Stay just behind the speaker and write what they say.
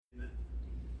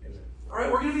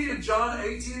we're going to be in John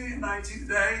 18 and 19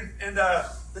 today. And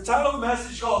the title of the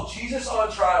message is called Jesus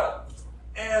on Trial.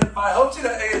 And my hope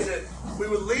today is that we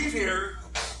would leave here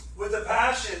with a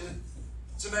passion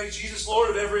to make Jesus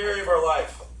Lord of every area of our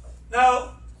life.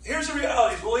 Now, here's the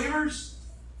reality. Believers,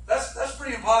 that's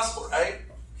pretty impossible, right?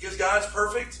 Because God's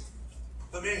perfect.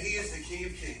 But man, He is the King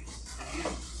of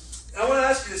Kings. And I want to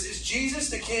ask you this. Is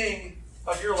Jesus the King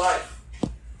of your life?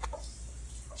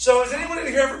 So has anyone in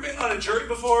here ever been on a jury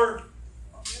before?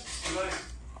 Anybody?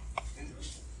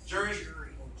 Jury?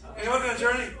 Anyone been on a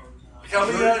jury? A couple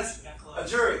of you guys? A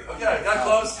jury. Okay, got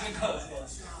close.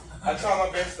 I try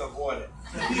my best to avoid it.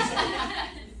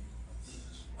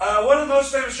 One of the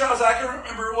most famous trials I can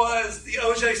remember was the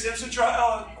O.J. Simpson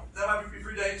trial. That might be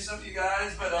predating some of you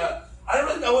guys, but I didn't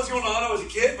really know what was going on. I was a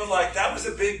kid, but that was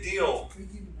a big deal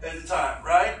at the time,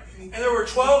 right? And there were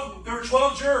 12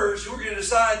 jurors who were going to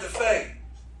decide the fate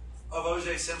of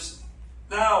O.J. Simpson.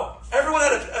 Now, everyone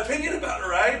had an opinion about it,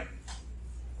 right?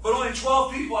 But only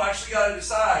 12 people actually got to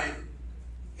decide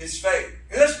his fate.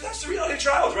 And that's the reality of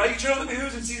trials, right? You turn on the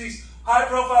news and see these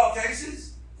high-profile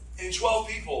cases, and 12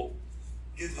 people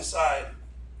get to decide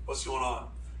what's going on.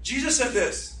 Jesus said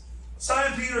this.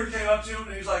 Simon Peter came up to him,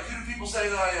 and he was like, "Who do people say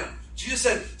that I am?" Jesus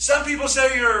said, "Some people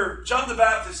say you're John the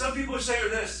Baptist. Some people say you're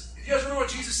this." You guys remember what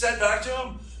Jesus said back to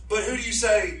him? "But who do you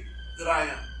say that I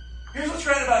am?" Here's what's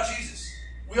great about Jesus.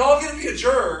 We all get to be a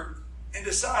juror and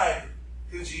decide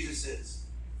who Jesus is.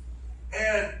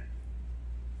 And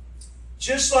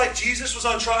just like Jesus was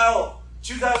on trial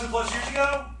 2,000 plus years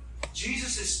ago,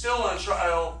 Jesus is still on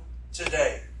trial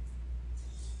today.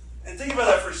 And think about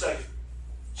that for a second.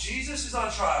 Jesus is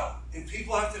on trial, and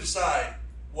people have to decide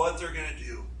what they're going to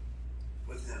do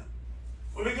with him.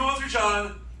 We've been going through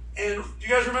John, and do you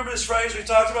guys remember this phrase we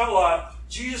talked about a lot?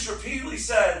 Jesus repeatedly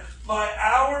said, "My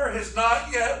hour has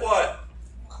not yet" what?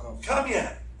 Come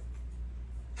yet.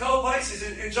 A couple places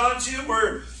in John 2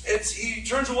 where he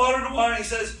turns the water into wine and he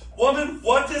says, "Woman,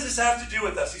 what does this have to do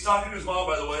with us?" He's talking to his mom,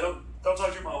 by the way. Don't talk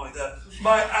to your mom like that.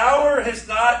 "My hour has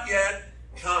not yet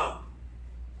come."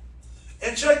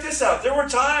 And check this out. There were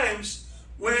times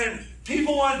when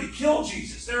people wanted to kill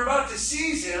Jesus. They were about to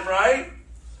seize him, right?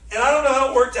 And I don't know how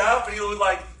it worked out, but he would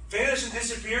vanish and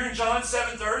disappear. In John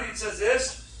 7:30, it says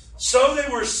this: "So they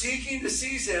were seeking to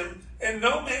seize him, and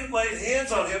no man laid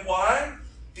hands on him." Why?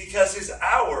 Because his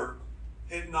hour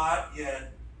had not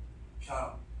yet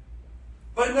come.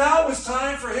 But now it was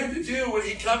time for him to do what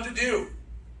he'd come to do.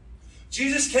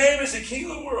 Jesus came as the King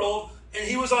of the world, and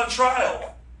he was on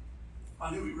trial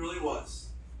on who he really was.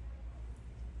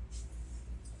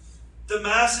 The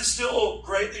masses still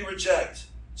greatly reject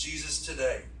Jesus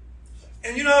today.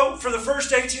 And for the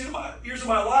first 18 years of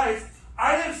my life,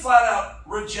 I didn't flat out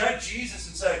reject Jesus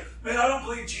and say, "Man, I don't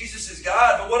believe Jesus is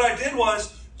God." But what I did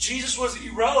was, Jesus was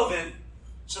irrelevant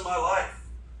to my life.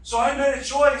 So I made a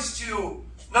choice to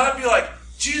not be like,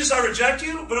 "Jesus, I reject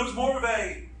you," but it was more of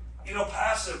a,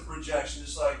 passive rejection.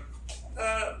 Just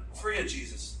forget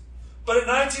Jesus. But in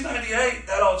 1998,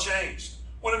 that all changed.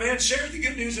 When a man shared the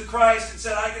good news of Christ and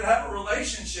said, I could have a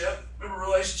relationship, remember,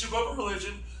 relationship over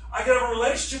religion, I could have a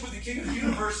relationship with the King of the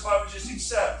universe if I would just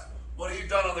accept what he'd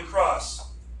done on the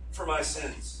cross for my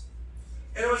sins.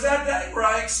 And it was that day where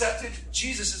I accepted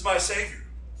Jesus as my Savior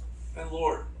and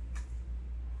Lord.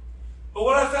 But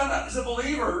what I found out as a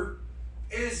believer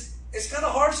is it's kind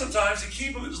of hard sometimes to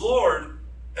keep him as Lord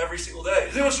every single day.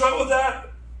 Does anyone struggle with that?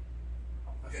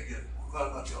 Okay, good. I'm glad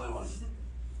I'm not the only one.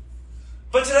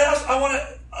 But today I want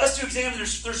us to examine,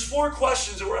 there's 4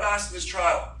 questions that we're asked in this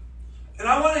trial. And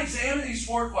I want to examine these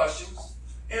 4 questions.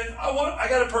 And I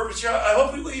got a purpose here. I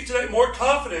hope we leave today more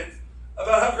confident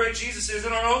about how great Jesus is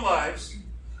in our own lives.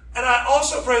 And I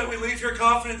also pray that we leave here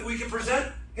confident that we can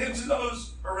present him to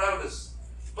those around us.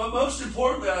 But most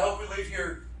importantly, I hope we leave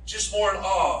here just more in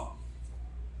awe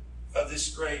of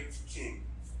this great King.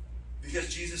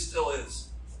 Because Jesus still is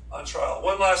on trial.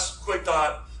 One last quick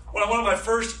thought. When I went on my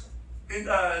first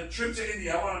trip to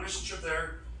India, I went on a mission trip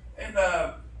there. And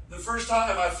the first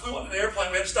time I flew on an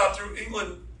airplane, we had to stop through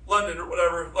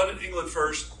London, England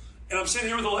first. And I'm sitting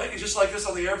here with a lady just like this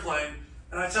on the airplane.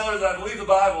 And I tell her that I believe the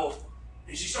Bible.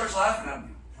 And she starts laughing at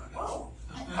me. I'm like, whoa.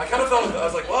 I kind of felt, I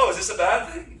was like, whoa, is this a bad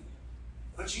thing?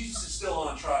 But Jesus is still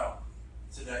on trial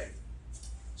today.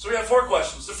 So we have 4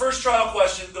 questions. The first trial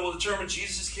question that will determine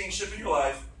Jesus' kingship in your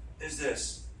life is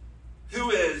this: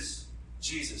 who is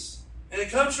Jesus? And it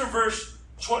comes from verse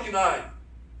 29.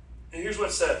 And here's what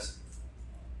it says: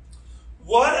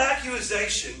 "What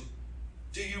accusation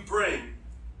do you bring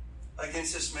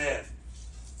against this man?"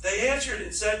 They answered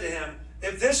and said to him,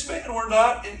 "If this man were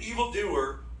not an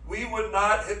evildoer, we would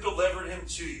not have delivered him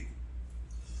to you."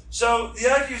 So the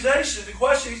accusation, the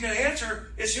question he's going to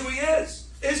answer is who he is.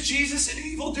 Is Jesus an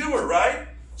evildoer, right?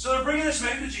 So they're bringing this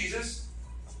man to Jesus.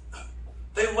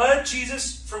 They led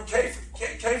Jesus from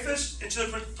Caiaphas into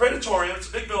the praetorium. It's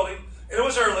a big building, and it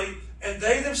was early, and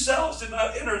they themselves did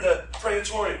not enter the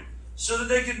praetorium, so that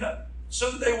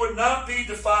they would not be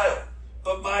defiled,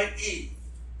 but might eat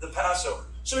the Passover.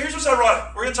 So here's what's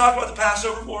ironic. We're going to talk about the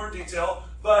Passover more in detail,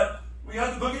 but we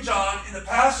have the book of John, and the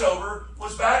Passover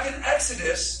was back in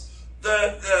Exodus.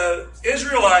 The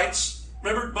Israelites,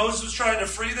 remember Moses was trying to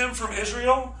free them from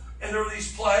Israel, and there were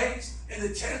these plagues, and the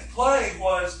 10th plague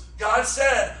was, God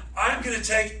said, I'm going to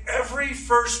take every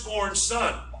firstborn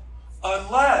son,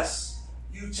 unless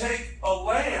you take a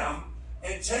lamb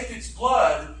and take its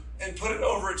blood and put it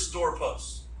over its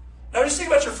doorposts. Now just think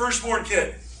about your firstborn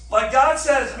kid. Like God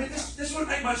says, this wouldn't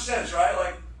make much sense, right?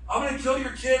 Like, I'm going to kill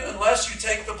your kid unless you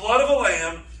take the blood of a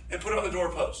lamb and put it on the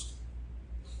doorpost.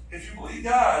 If you believe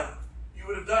God, you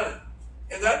would have done it.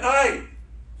 And that night,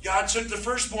 God took the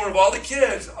firstborn of all the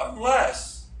kids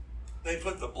unless they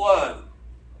put the blood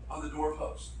on the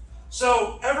doorpost.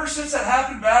 So ever since that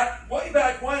happened way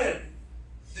back when,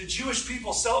 the Jewish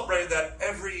people celebrated that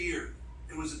every year.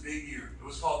 It was a big year. It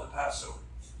was called the Passover.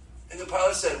 And the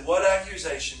Pilate said, what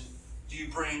accusation do you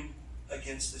bring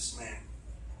against this man?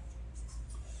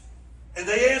 And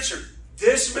they answered,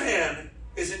 this man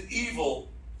is an evil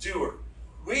doer.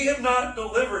 We have not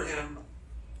delivered him.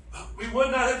 We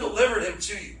would not have delivered him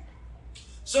to you.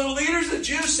 So the leaders of the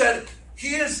Jews said,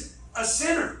 he is a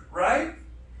sinner, right?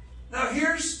 Now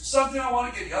here's something I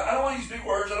want to give you. I don't want to use big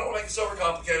words. I don't want to make this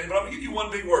overcomplicated, but I'm going to give you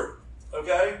one big word.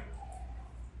 Okay?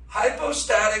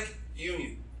 Hypostatic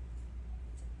union.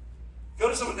 Go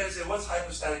to someone and say, what's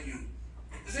hypostatic union?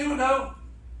 Does anyone know?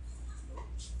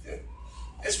 Yeah.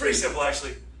 It's pretty simple,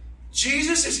 actually.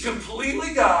 Jesus is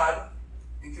completely God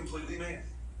and completely man.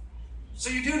 So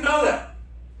you do know that.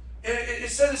 And it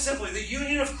says it simply, the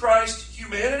union of Christ,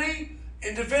 humanity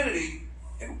and divinity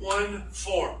in one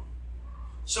form.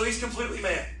 So he's completely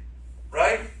man,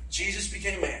 right? Jesus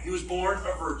became man. He was born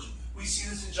a virgin. We see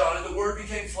this in John. And the Word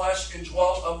became flesh and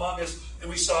dwelt among us, and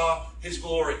we saw his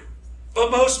glory. But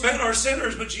most men are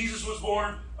sinners, but Jesus was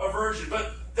born a virgin.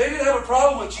 But they didn't have a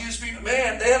problem with Jesus being a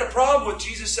man. They had a problem with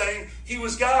Jesus saying he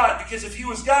was God, because if he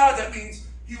was God, that means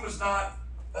he was not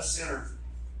a sinner.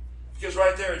 Because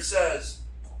right there it says,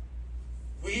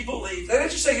 we believe. They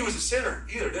didn't just say he was a sinner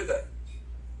either, did they?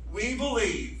 We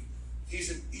believe he's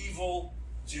an evil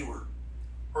doer,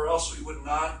 or else we would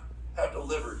not have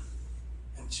delivered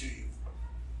him to you.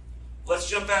 Let's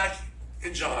jump back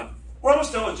in John. We're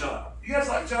almost done with John. You guys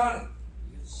like John?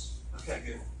 Yes. Okay,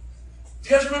 good. Do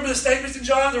you guys remember the statements in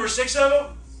John? There were 6 of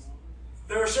them.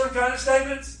 There were certain kind of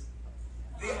statements.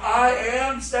 The I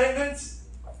am statements.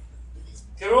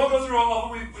 Okay, we won't go through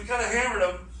all of them. We kind of hammered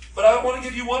them, but I want to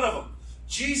give you one of them.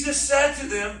 Jesus said to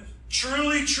them,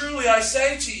 truly, truly, I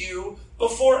say to you,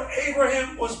 before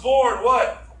Abraham was born,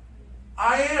 what?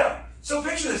 I am. So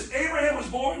picture this. Abraham was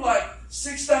born like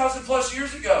 6,000 plus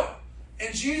years ago.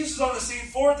 And Jesus is on the scene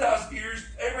 4,000 years.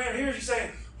 Abraham here, he's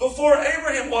saying, before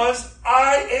Abraham was,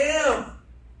 I am.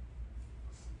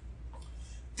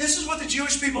 This is what the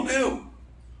Jewish people knew.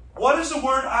 What does the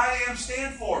word I am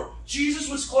stand for? Jesus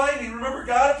was claiming, remember,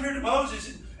 God appeared to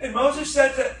Moses, and Moses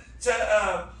said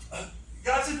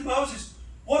God said to Moses,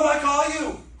 what do I call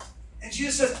you? And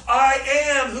Jesus says, I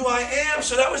am who I am.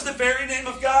 So that was the very name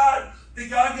of God that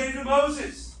God gave to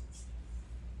Moses.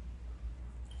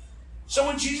 So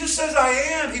when Jesus says I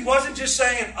am, he wasn't just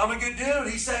saying, I'm a good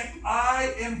dude. He's saying,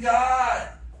 I am God.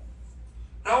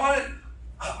 Now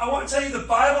I want to tell you, the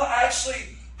Bible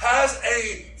actually has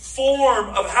a form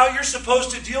of how you're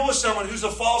supposed to deal with someone who's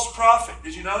a false prophet.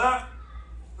 Did you know that?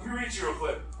 Let me read it to you real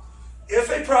quick. If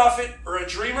a prophet or a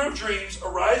dreamer of dreams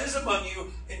arises among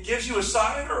you and gives you a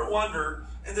sign or a wonder,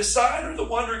 and the sign or the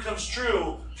wonder comes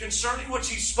true concerning which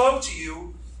he spoke to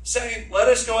you, saying, let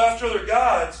us go after other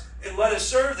gods and let us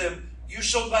serve them, you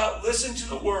shall not listen to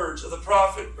the words of the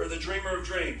prophet or the dreamer of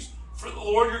dreams. For the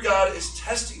Lord your God is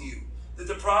testing you, that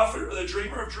the prophet or the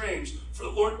dreamer of dreams, for the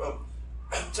Lord,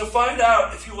 to find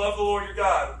out if you love the Lord your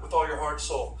God with all your heart and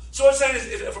soul. So what I'm saying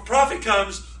is, if a prophet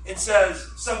comes and says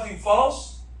something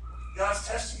false, God's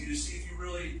testing you to see if you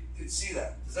really can see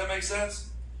that. Does that make sense?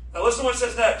 Now listen to what it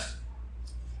says next.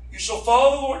 You shall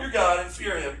follow the Lord your God and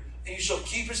fear him, and you shall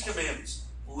keep his commandments.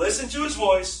 Listen to his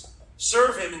voice,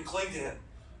 serve him, and cling to him.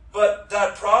 But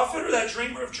that prophet or that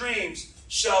dreamer of dreams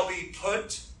shall be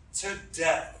put to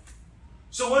death.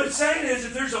 So what it's saying is,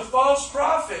 if there's a false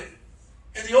prophet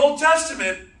in the Old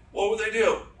Testament, what would they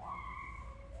do?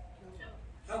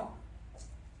 Kill him.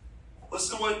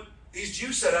 Listen to what these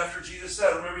Jews said after Jesus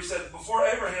said. Remember, he said, before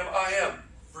Abraham,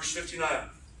 verse 59.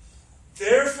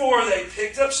 Therefore they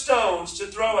picked up stones to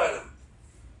throw at him.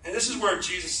 And this is where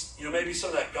Jesus, maybe some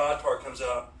of that God part comes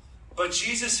out. But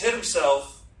Jesus hid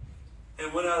himself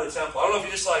and went out of the temple. I don't know if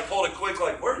he just pulled it quick,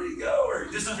 where did he go? Or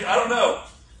disappeared. I don't know.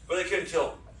 But they couldn't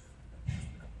kill him.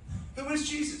 Who is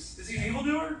Jesus? Is he an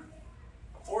evildoer?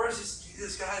 Or is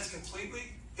this guy is completely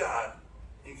God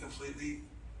and completely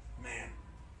man?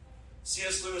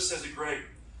 C.S. Lewis says it great.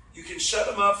 You can shut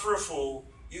him up for a fool.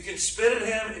 You can spit at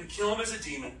him and kill him as a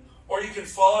demon. Or you can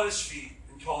fall at his feet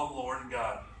and call him Lord and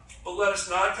God. But let us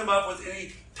not come up with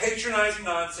any patronizing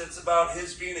nonsense about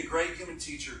his being a great human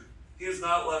teacher. He has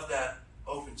not left that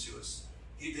open to us.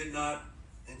 He did not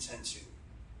intend to.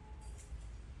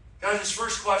 Guys, his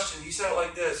first question, he said it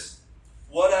like this.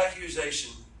 What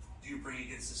accusation do you bring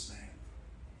against this man?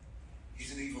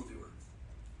 He's an evildoer.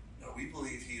 No, we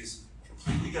believe he is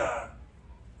completely God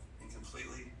and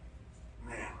completely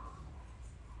man.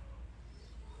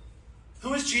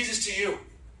 Who is Jesus to you?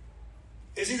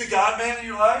 Is he the God-man in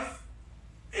your life?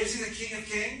 Is he the King of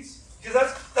Kings?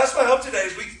 Because that's my hope today,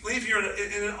 is we leave here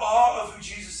in awe of who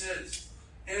Jesus is.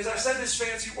 And as I said this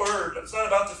fancy word, it's not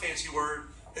about the fancy word,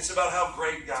 it's about how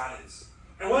great God is.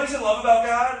 And what I love about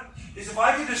God is if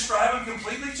I could describe him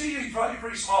completely to you, he'd probably be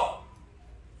pretty small.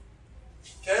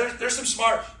 Okay, there's some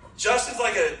smart. Justin's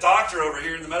like a doctor over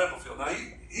here in the medical field. Now,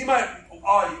 he might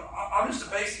awe you. I'm just a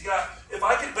basic guy.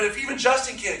 But if even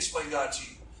Justin can't explain God to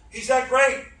you, he's that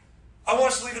great. I want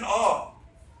us to leave in awe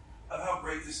of how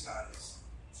great this God is.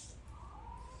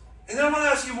 And then I'm going to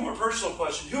ask you a more personal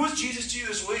question. Who was Jesus to you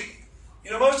this week?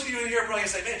 Most of you in here are probably going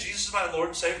to say, man, Jesus is my Lord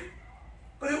and Savior.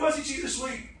 But who was he to you this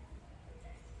week?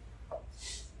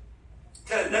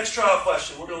 Okay, the next trial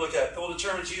question we're going to look at that will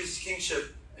determine Jesus'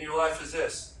 kingship in your life is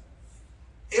this.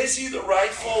 Is he the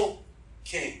rightful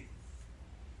king?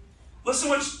 Listen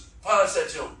to what Pilate said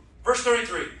to him. Verse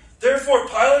 33. Therefore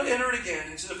Pilate entered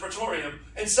again into the praetorium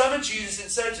and summoned Jesus and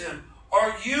said to him,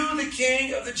 Are you the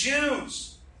king of the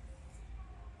Jews?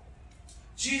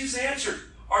 Jesus answered,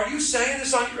 Are you saying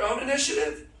this on your own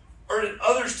initiative? Or did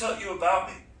others tell you about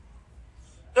me?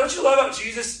 Don't you love how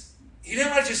Jesus, he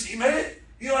didn't he made it.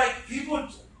 People would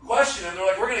question him. They're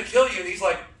like, we're going to kill you. And he's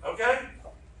like, okay,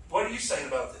 what are you saying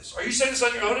about this? Are you saying this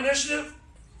on your own initiative?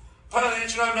 Pilate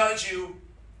answered, I'm not a Jew.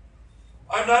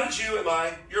 I'm not a Jew, am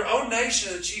I? Your own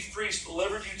nation, the chief priest,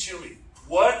 delivered you to me.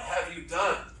 What have you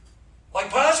done?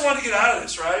 Pilate's wanted to get out of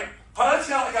this, right? Pilate's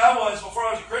kind of like I was before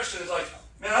I was a Christian. It's like,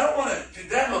 man, I don't want to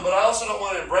condemn him, but I also don't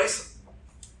want to embrace him.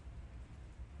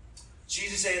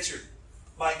 Jesus answered,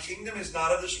 my kingdom is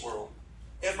not of this world.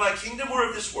 If my kingdom were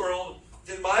of this world,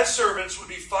 then my servants would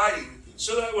be fighting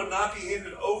so that I would not be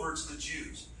handed over to the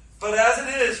Jews. But as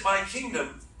it is, my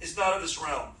kingdom is not of this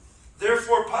realm.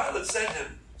 Therefore Pilate said to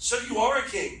him, So you are a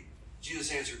king?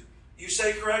 Jesus answered, You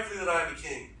say correctly that I am a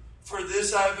king. For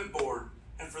this I have been born,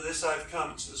 and for this I have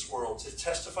come into this world, to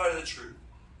testify to the truth.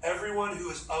 Everyone who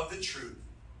is of the truth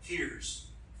hears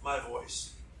my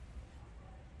voice.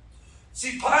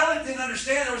 See, Pilate didn't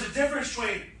understand there was a difference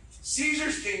between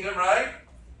Caesar's kingdom, right,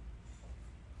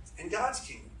 and God's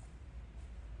kingdom.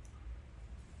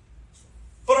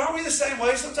 But aren't we the same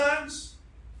way sometimes?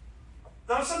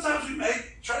 Now, sometimes we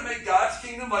try to make God's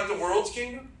kingdom like the world's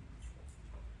kingdom.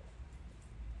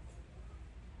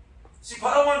 See,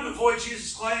 Pilate wanted to avoid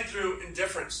Jesus' claim through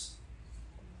indifference.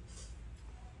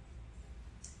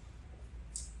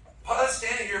 Pilate's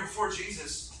standing here before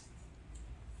Jesus,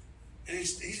 and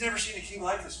he's never seen a king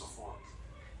like this before.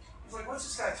 He's like, what's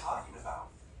this guy talking about?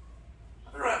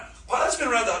 Pilate's been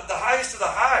around the highest of the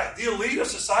high, the elite of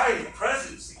society, the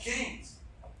presidents, the kings.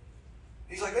 And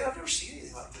he's like, man, I've never seen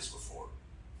anything like this before.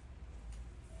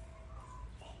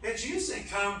 Man, Jesus didn't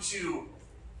come to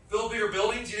build bigger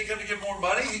buildings. He didn't come to give more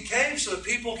money. He came so that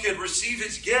people could receive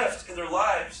his gift and their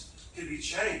lives could be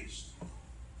changed.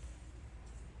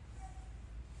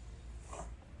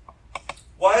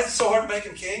 Why is it so hard to make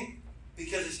him king?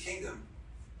 Because his kingdom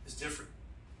is different.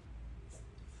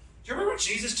 Do you remember when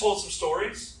Jesus told some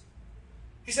stories?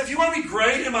 He said, if you want to be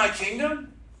great in my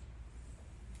kingdom,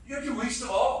 you have to be least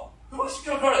of all. Who wants to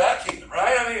become part of that kingdom,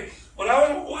 right? I mean, when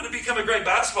I wanted to become a great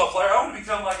basketball player, I wanted to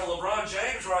become like a LeBron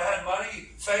James where I had money,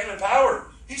 fame, and power.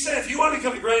 He said, if you want to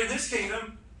become great in this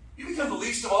kingdom, you become the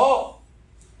least of all.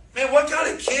 Man, what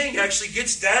kind of king actually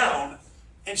gets down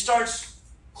and starts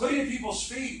cleaning people's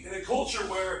feet in a culture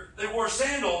where they wore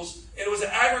sandals and it was an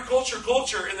agriculture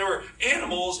culture and there were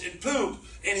animals and poop,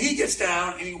 and he gets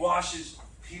down and he washes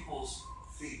people's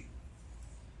feet.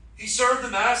 He served the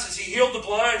masses. He healed the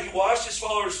blind. He washed his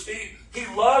followers' feet. He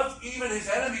loved even his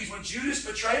enemies. When Judas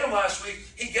betrayed him last week,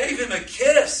 he gave him a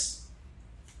kiss.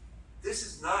 This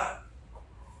is not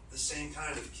the same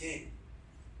kind of king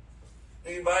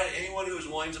And he invited anyone who was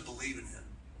willing to believe in him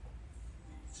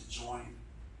to join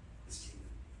his kingdom.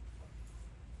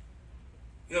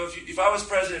 You know, if I was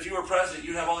president, if you were president,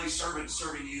 you'd have all these servants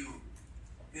serving you.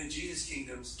 In Jesus'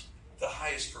 kingdoms, the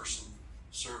highest person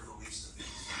served the least of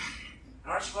these.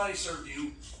 And aren't you glad he served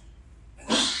you? And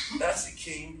that's the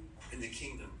king in the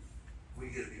kingdom we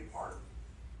get to be a part of.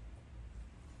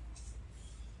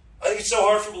 I think it's so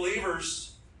hard for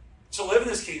believers to live in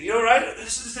this kingdom. You know, right?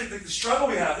 This is the struggle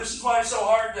we have. This is why it's so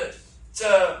hard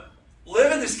to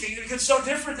live in this kingdom, because it's so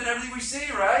different than everything we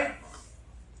see, right?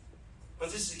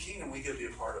 But this is the kingdom we get to be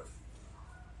a part of.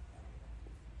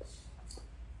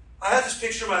 I had this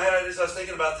picture in my head as I was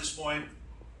thinking about this point.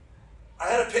 I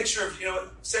had a picture of,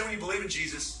 say when you believe in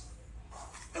Jesus,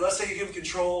 and let's say you give him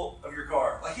control of your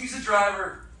car. Like he's the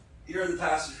driver, you're in the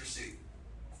passenger seat.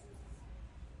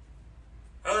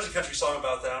 I know there's a country song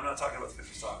about that. I'm not talking about the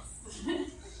country song.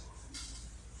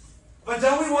 But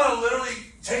don't we want to literally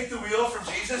take the wheel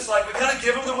from Jesus? Like we kind of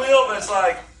give him the wheel, but it's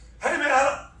like, hey man,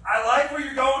 I like where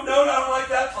you're going. No, I don't like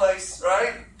that place,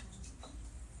 right?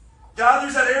 God,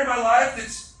 there's that area in my life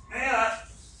that's, man,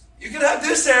 you can have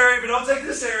this area, but don't take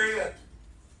this area.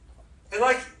 And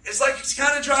it's like he's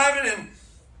kind of driving and,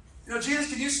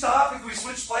 Jesus, can you stop? Can we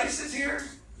switch places here?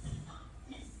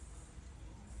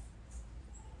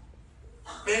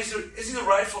 Man, is he the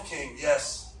rightful king?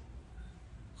 Yes.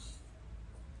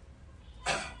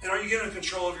 And are you giving him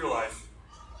control of your life?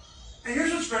 And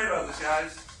here's what's great about this,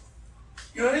 guys.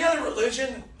 Any other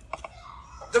religion,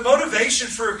 the motivation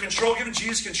for control, giving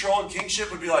Jesus control and kingship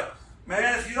would be like,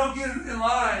 man, if you don't get in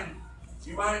line,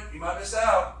 you might miss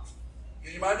out.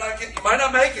 You might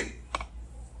not make it.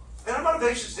 And our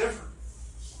motivation is different.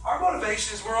 Our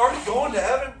motivation is we're already going to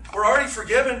heaven. We're already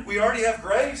forgiven. We already have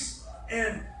grace.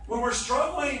 And when we're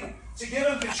struggling to give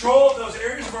him control of those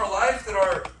areas of our life that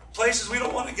are places we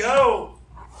don't want to go,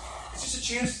 it's just a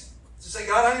chance to say,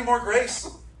 God, I need more grace.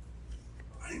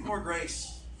 I need more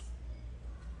grace.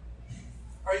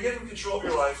 Are you giving him control of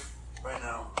your life right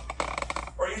now?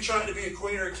 Or are you trying to be a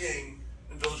queen or a king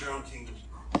and build your own kingdom?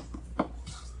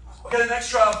 Okay, the next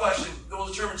trial question that will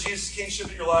determine Jesus' kingship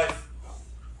in your life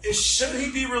is, should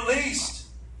he be released?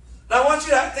 Now, I want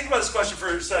you to think about this question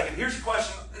for a second. Here's the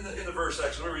question in the verse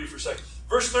section. Let me read it for a second.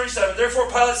 Verse 37, therefore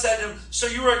Pilate said to him, so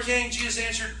you are a king? Jesus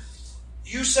answered,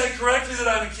 you say correctly that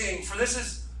I'm a king. For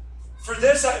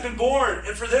this I've been born,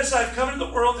 and for this I've come into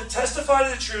the world to testify to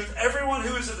the truth. Everyone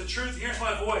who is of the truth hears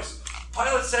my voice.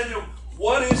 Pilate said to him,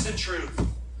 what is the truth?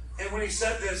 And when he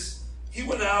said this, he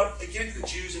went out again to the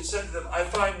Jews and said to them, I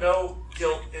find no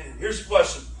guilt in him. Here's the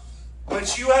question.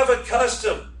 But you have a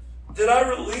custom that I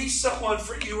release someone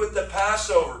for you at the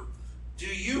Passover. Do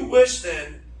you wish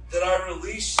then that I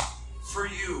release for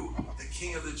you the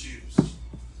King of the Jews?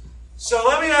 So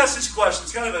let me ask this question.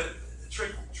 It's kind of a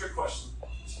trick question.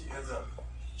 Just keep your hands up.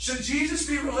 Should Jesus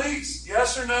be released?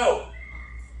 Yes or no?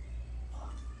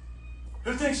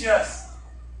 Who thinks yes?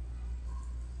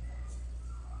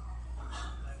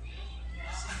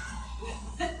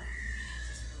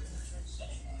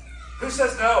 Who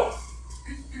says no?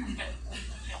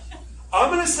 I'm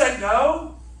going to say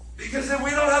no, because then we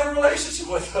don't have a relationship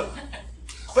with him.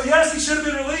 But yes, he should have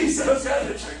been released. That was kind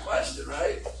of a trick question,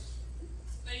 right?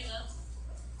 But he loves.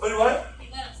 But what?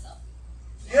 He let himself.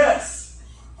 Yes.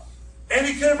 And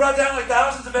he could have brought down like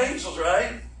thousands of angels,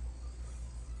 right?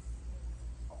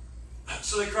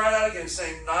 So they cried out again,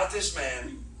 saying, not this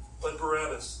man, but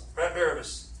Barabbas.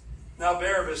 Now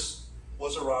Barabbas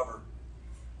was a robber.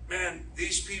 Man,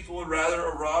 these people would rather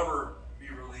a robber be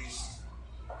released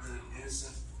than an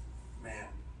innocent man.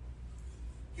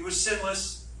 He was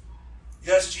sinless.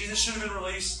 Yes, Jesus should have been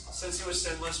released since he was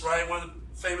sinless, right? One of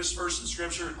the famous verses in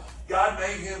Scripture, God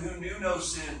made him who knew no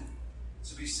sin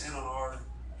to be sin on our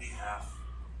behalf,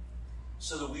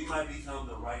 so that we might become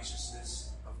the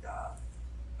righteousness of God.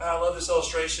 And I love this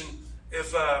illustration.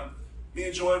 If me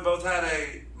and Joy both had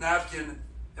a napkin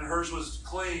and hers was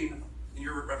clean, and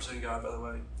you're representing God, by the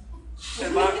way,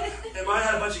 and mine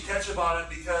had a bunch of ketchup on it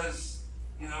because,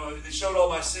 it showed all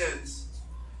my sins.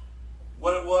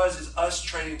 What it was is us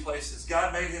trading places.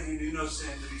 God made him who knew no sin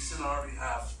to be sin on our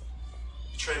behalf.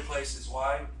 To trade places.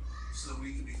 Why? So that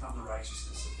we could become the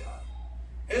righteousness of God.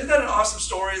 Isn't that an awesome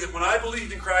story that when I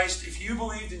believed in Christ, if you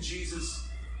believed in Jesus,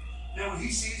 when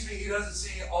he sees me, he doesn't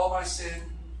see all my sin.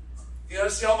 He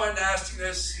doesn't see all my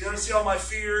nastiness. He doesn't see all my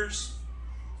fears.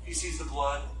 He sees the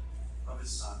blood of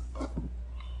his son.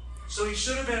 So he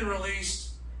should have been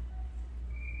released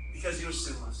because he was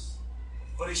sinless.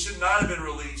 But he should not have been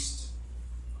released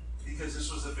because this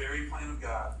was the very plan of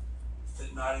God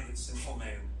that not even sinful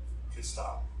man could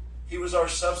stop. He was our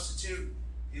substitute.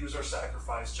 He was our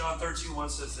sacrifice. John 13:1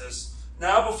 says this,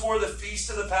 now before the feast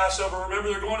of the Passover. Remember,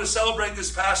 they're going to celebrate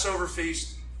this Passover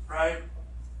feast, right?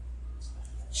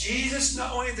 Jesus,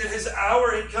 knowing that his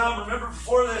hour had come, remember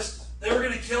before this, they were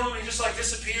going to kill him. He just like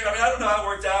disappeared. I mean, I don't know how it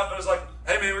worked out, but it was like,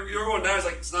 hey man, you're going now. He's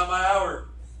like, it's not my hour.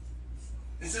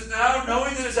 It says, now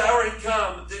knowing that his hour had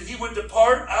come, that he would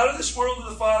depart out of this world to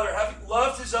the Father, having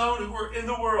loved his own who were in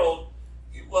the world,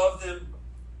 he loved them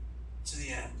to the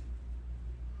end.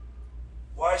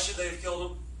 Why should they have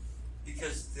killed him?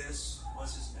 Because this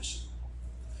was his mission.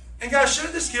 And guys,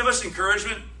 shouldn't this give us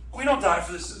encouragement? We don't die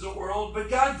for this in the world, but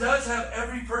God does have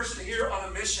every person here on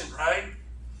a mission, right?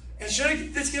 And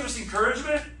shouldn't this give us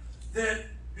encouragement that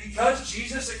because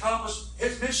Jesus accomplished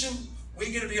his mission,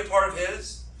 we get to be a part of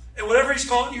his? And whatever he's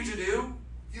calling you to do,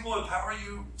 he will empower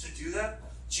you to do that.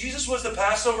 Jesus was the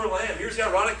Passover lamb. Here's the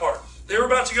ironic part. They were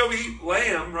about to go eat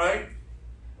lamb, right?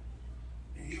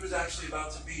 And he was actually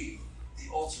about to be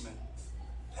the ultimate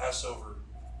Passover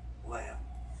lamb.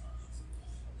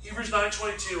 Hebrews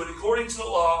 9:22, and according to the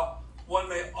law, one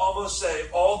may almost say,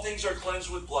 all things are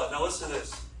cleansed with blood. Now listen to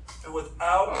this. And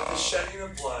without the shedding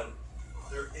of blood,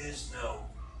 there is no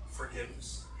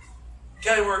forgiveness.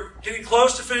 Okay, we're getting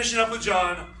close to finishing up with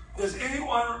John. Does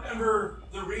anyone remember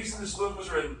the reason this book was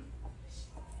written?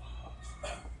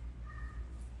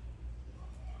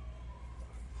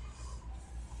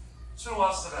 It's been a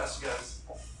while since I've asked you guys.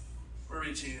 We're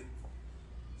reading to you.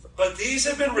 But these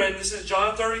have been written, this is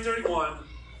John 30:31,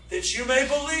 that you may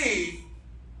believe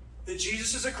that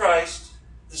Jesus is the Christ,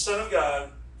 the Son of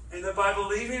God, and that by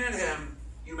believing in him,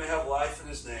 you may have life in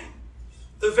his name.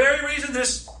 The very reason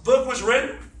this book was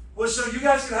written was so you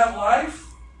guys could have life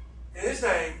in his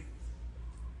name,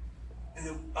 and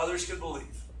that others could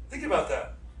believe. Think about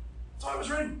that. That's why it was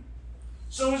written.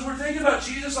 So as we're thinking about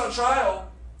Jesus on trial,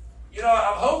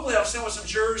 hopefully I'm sitting with some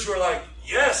jurors who are like,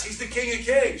 yes, he's the King of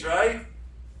Kings, right?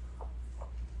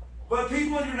 But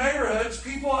people in your neighborhoods,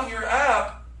 people on your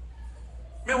app,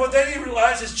 man, what they need to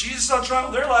realize is Jesus on trial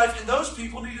in their life, and those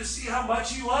people need to see how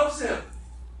much he loves them,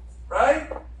 right?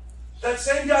 That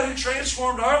same God who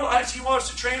transformed our lives, he wants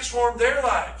to transform their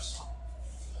lives.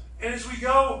 And as we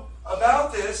go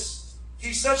about this,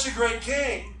 he's such a great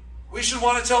king, we should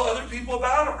want to tell other people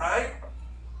about him, right?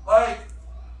 Like,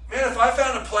 man, if I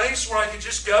found a place where I could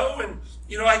just go and,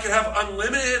 I could have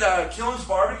unlimited Killen's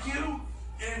barbecue,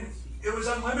 and it was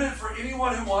unlimited for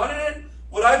anyone who wanted it,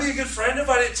 would I be a good friend if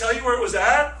I didn't tell you where it was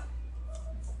at?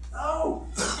 No.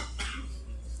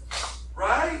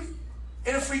 Right?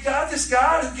 And if we got this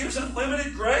God who gives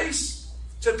unlimited grace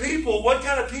to people, what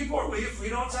kind of people are we if we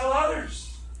don't tell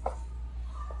others?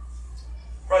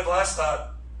 Right, the last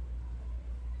thought.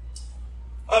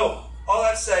 Oh, all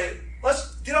that to say,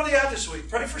 let's get on the app this week.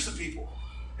 Pray for some people.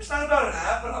 It's not about an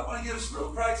app, but I want to give us real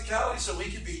practicality so we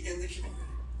can be in the community.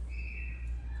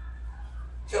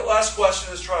 Okay, last question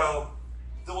in this trial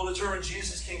that will determine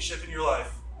Jesus' kingship in your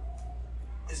life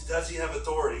is, does he have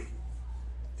authority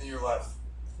in your life?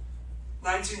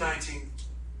 1919.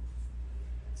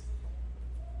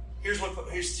 Here's what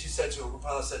he said to him, what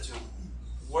Pilate said to him.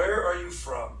 Where are you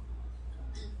from?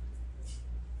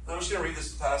 I'm just going to read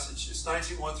this passage. It's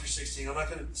 19:1 through 16. I'm not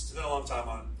going to spend a long time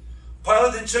on it.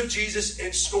 Pilate then took Jesus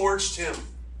and scourged him.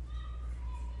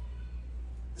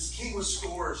 This king was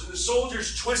scourged. And the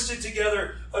soldiers twisted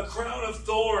together a crown of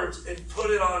thorns and put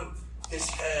it on his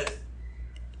head.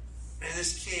 And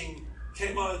this king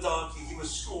came on a donkey. He was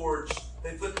scourged.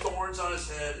 They put thorns on his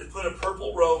head and put a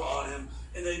purple robe on him.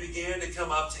 And they began to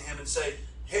come up to him and say,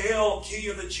 "Hail, King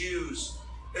of the Jews!"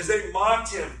 As they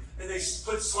mocked him and they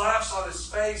put slaps on his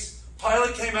face,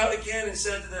 Pilate came out again and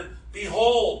said to them,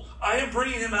 "Behold, I am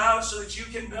bringing him out so that you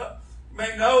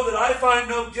may know that I find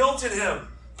no guilt in him."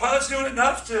 Pilate's doing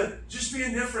enough to just be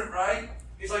indifferent, right?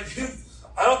 He's like, dude,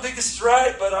 I don't think this is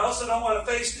right, but I also don't want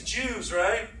to face the Jews,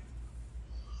 right?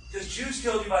 Because Jews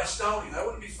killed you by stoning. That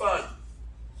wouldn't be fun.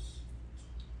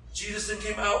 Jesus then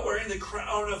came out wearing the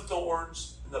crown of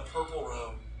thorns and the purple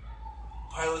robe.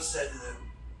 Pilate said to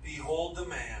them, "Behold the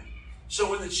man." So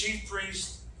when the chief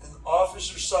priests and the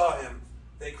officers saw him,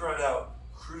 they cried out,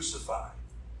 "Crucify!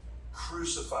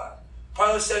 Crucify!"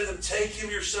 Pilate said to them, "Take him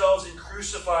yourselves and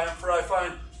crucify him, for I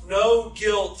find no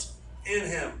guilt in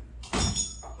him."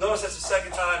 Notice that's the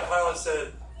second time Pilate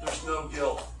said there's no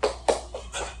guilt.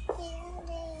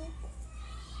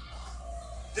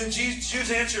 Then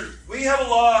Jews answered, "We have a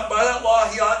law. By that law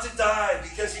he ought to die,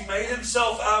 because he made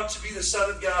himself out to be the Son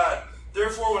of God."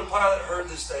 Therefore, when Pilate heard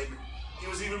this statement, he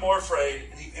was even more afraid,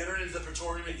 and he entered into the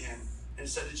praetorium again and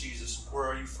said to Jesus, "Where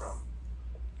are you from?"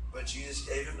 But Jesus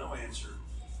gave him no answer.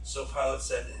 So Pilate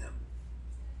said to him,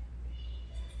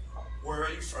 "Where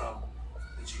are you from?"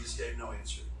 And Jesus gave no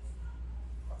answer.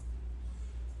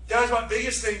 Guys, my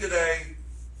biggest thing today,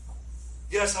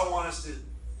 yes, I want us to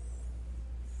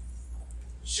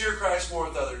share Christ more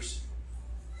with others.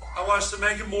 I want us to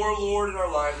make Him more Lord in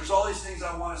our life. There's all these things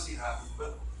I want to see happen.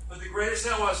 But the greatest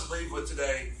thing I want us to leave with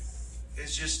today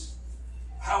is just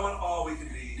how in awe we can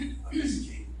be of this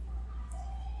King.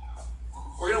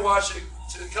 We're going to watch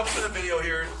a couple minute video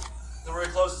here, then we're going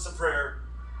to close with some prayer.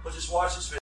 But just watch this video.